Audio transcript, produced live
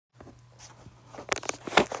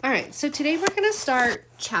right, so today we're going to start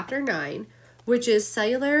chapter 9, which is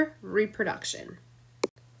cellular reproduction.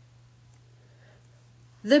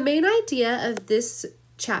 The main idea of this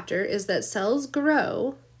chapter is that cells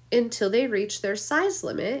grow until they reach their size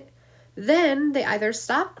limit, then they either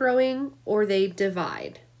stop growing or they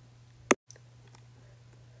divide.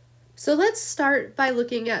 So let's start by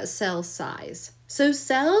looking at cell size. So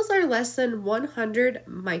cells are less than 100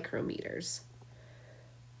 micrometers.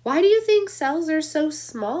 Why do you think cells are so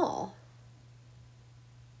small?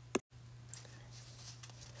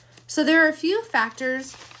 So there are a few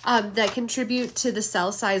factors that contribute to the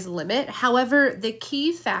cell size limit. However, the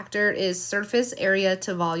key factor is surface area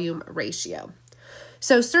to volume ratio.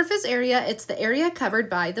 So surface area, it's the area covered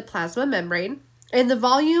by the plasma membrane, and the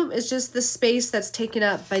volume is just the space that's taken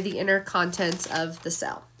up by the inner contents of the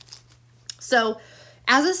cell. So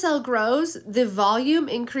as a cell grows, the volume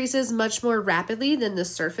increases much more rapidly than the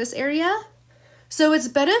surface area. So it's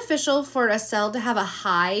beneficial for a cell to have a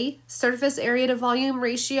high surface area to volume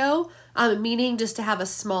ratio, meaning just to have a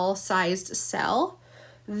small sized cell.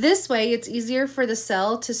 This way, it's easier for the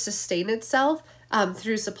cell to sustain itself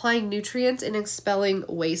through supplying nutrients and expelling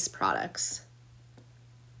waste products.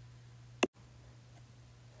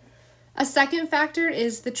 A second factor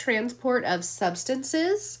is the transport of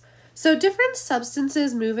substances. So different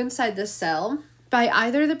substances move inside the cell by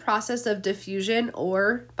either the process of diffusion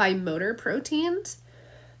or by motor proteins.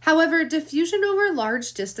 However, diffusion over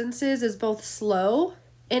large distances is both slow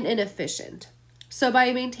and inefficient. So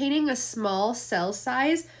by maintaining a small cell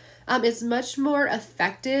size, it's much more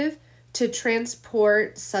effective to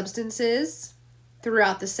transport substances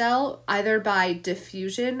throughout the cell, either by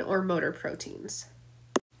diffusion or motor proteins.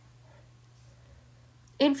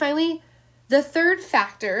 And finally, the third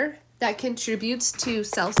factor that contributes to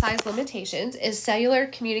cell size limitations is cellular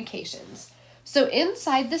communications. So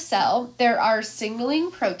inside the cell, there are signaling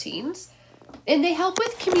proteins, and they help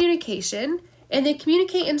with communication, and they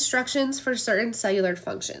communicate instructions for certain cellular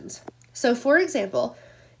functions. So for example,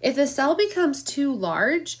 if a cell becomes too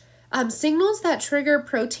large, signals that trigger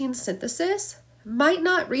protein synthesis might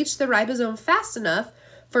not reach the ribosome fast enough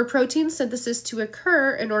for protein synthesis to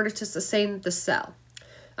occur in order to sustain the cell.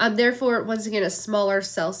 Therefore, once again, a smaller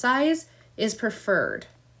cell size is preferred.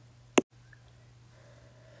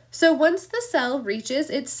 So once the cell reaches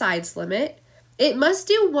its size limit, it must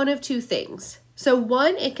do one of two things. So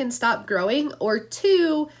one, it can stop growing, or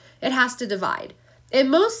two, it has to divide. And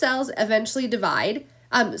most cells eventually divide.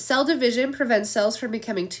 Cell division prevents cells from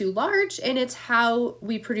becoming too large, and it's how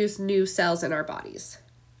we produce new cells in our bodies.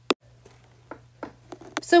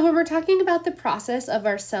 So when we're talking about the process of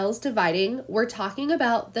our cells dividing, we're talking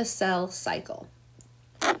about the cell cycle.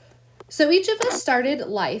 So each of us started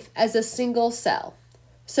life as a single cell.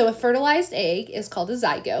 So a fertilized egg is called a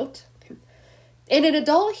zygote. And an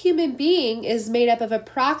adult human being is made up of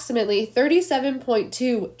approximately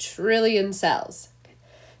 37.2 trillion cells.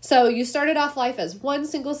 So you started off life as one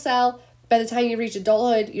single cell. By the time you reach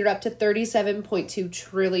adulthood, you're up to 37.2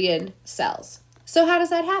 trillion cells. So how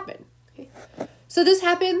does that happen? So this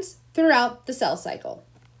happens throughout the cell cycle.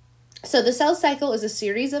 So the cell cycle is a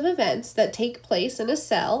series of events that take place in a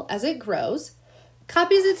cell as it grows,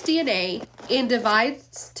 copies its DNA, and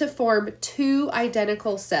divides to form two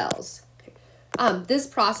identical cells. This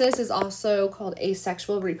process is also called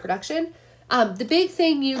asexual reproduction. The big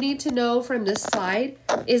thing you need to know from this slide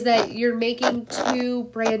is that you're making two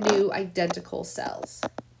brand new identical cells.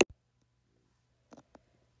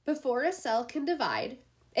 Before a cell can divide,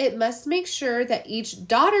 it must make sure that each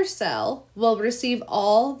daughter cell will receive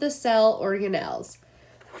all the cell organelles.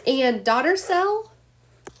 And daughter cell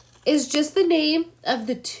is just the name of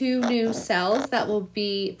the two new cells that will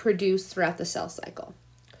be produced throughout the cell cycle.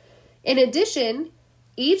 In addition,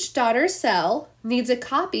 each daughter cell needs a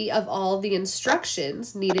copy of all the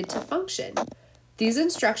instructions needed to function. These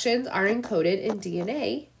instructions are encoded in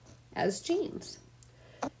DNA as genes.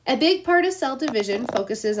 A big part of cell division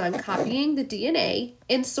focuses on copying the DNA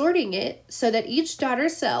and sorting it so that each daughter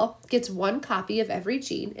cell gets one copy of every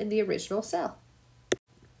gene in the original cell.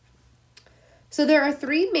 So there are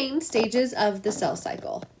three main stages of the cell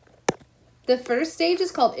cycle. The first stage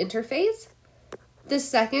is called interphase. The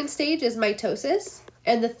second stage is mitosis,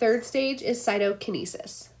 and the third stage is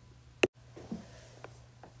cytokinesis.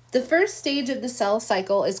 The first stage of the cell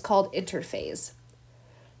cycle is called interphase.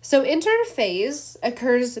 So interphase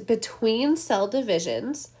occurs between cell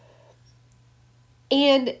divisions,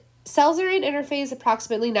 and cells are in interphase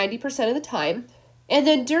approximately 90% of the time. And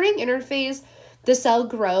then during interphase, the cell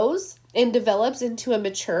grows and develops into a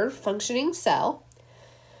mature functioning cell.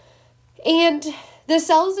 And The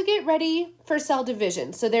cells get ready for cell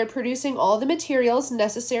division. So they're producing all the materials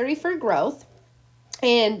necessary for growth,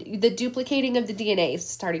 and the duplicating of the DNA is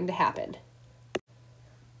starting to happen.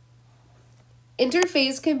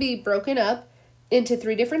 Interphase can be broken up into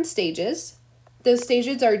 3 different stages. Those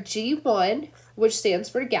stages are G1, which stands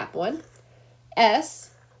for gap 1,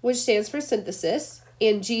 S, which stands for synthesis,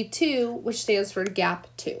 and G2, which stands for gap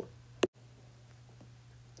 2.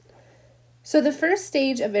 So the first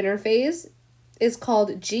stage of interphase is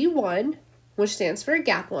called G1, which stands for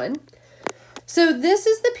gap 1. So this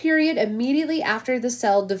is the period immediately after the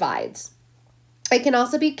cell divides. It can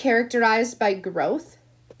also be characterized by growth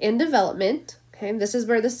and development. Okay, this is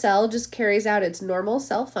where the cell just carries out its normal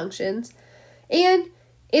cell functions, and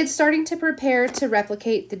it's starting to prepare to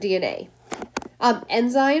replicate the DNA.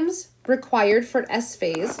 Enzymes required for S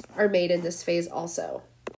phase are made in this phase also.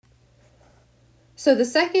 So the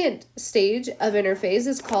second stage of interphase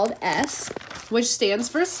is called S, which stands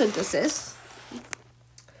for synthesis.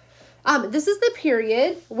 This is the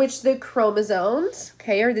period which the chromosomes,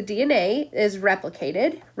 okay, or the DNA is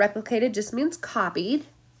replicated. Replicated just means copied.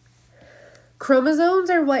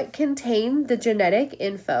 Chromosomes are what contain the genetic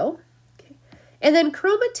info. Okay. And then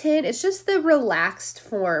chromatin is just the relaxed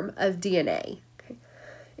form of DNA. Okay.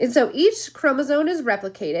 And so each chromosome is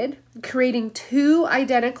replicated, creating 2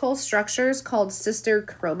 identical structures called sister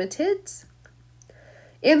chromatids.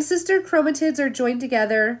 And sister chromatids are joined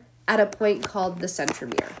together at a point called the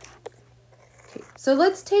centromere. Okay. So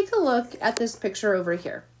let's take a look at this picture over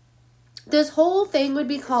here. This whole thing would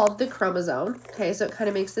be called the chromosome. Okay, so it kind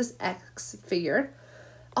of makes this X figure.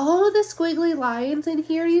 All of the squiggly lines in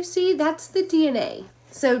here you see, that's the DNA.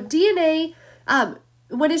 So DNA,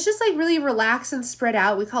 when it's just like really relaxed and spread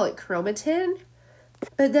out, we call it chromatin.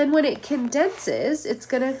 But then when it condenses, it's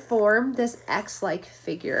going to form this X-like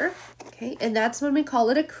figure. Okay, and that's when we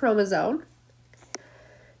call it a chromosome.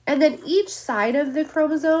 And then each side of the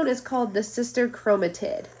chromosome is called the sister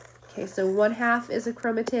chromatid. Okay, so one half is a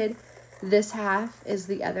chromatid. This half is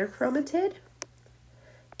the other chromatid.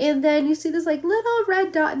 And then you see this like little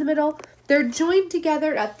red dot in the middle. They're joined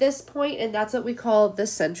together at this point, and that's what we call the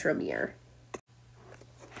centromere.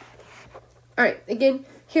 All right, again,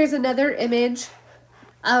 here's another image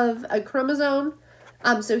of a chromosome.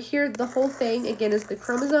 So here the whole thing, again, is the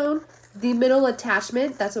chromosome. The middle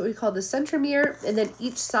attachment, that's what we call the centromere. And then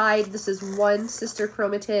each side, this is one sister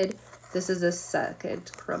chromatid. This is a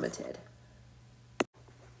second chromatid.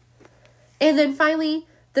 And then finally,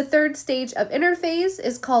 the third stage of interphase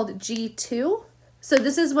is called G2. So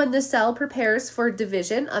this is when the cell prepares for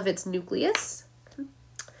division of its nucleus.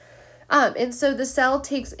 And so the cell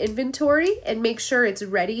takes inventory and makes sure it's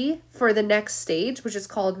ready for the next stage, which is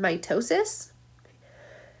called mitosis.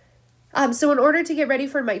 So in order to get ready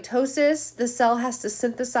for mitosis, the cell has to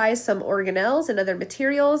synthesize some organelles and other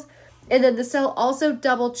materials. And then the cell also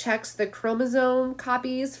double checks the chromosome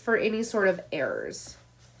copies for any sort of errors.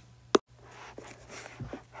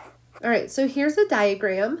 All right, so here's a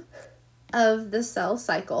diagram of the cell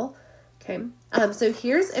cycle. Okay, so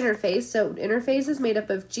here's interphase. So interphase is made up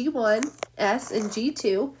of G1, S, and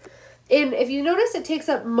G2. And if you notice, it takes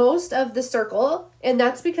up most of the circle, and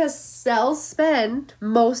that's because cells spend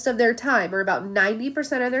most of their time, or about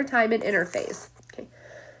 90% of their time, in interphase. Okay,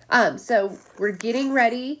 so we're getting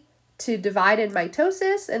ready to divide in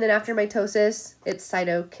mitosis, and then after mitosis, it's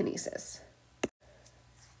cytokinesis.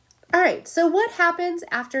 All right, so what happens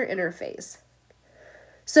after interphase?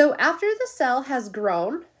 So after the cell has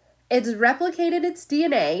grown, it's replicated its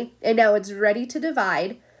DNA, and now it's ready to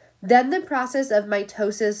divide, then the process of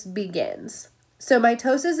mitosis begins. So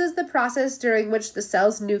mitosis is the process during which the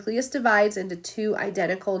cell's nucleus divides into 2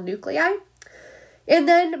 identical nuclei. And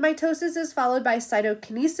then mitosis is followed by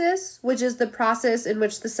cytokinesis, which is the process in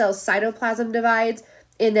which the cell's cytoplasm divides,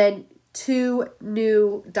 and then 2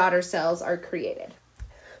 new daughter cells are created.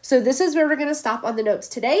 So this is where we're going to stop on the notes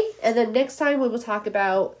today, and then next time we will talk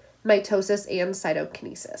about mitosis and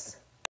cytokinesis.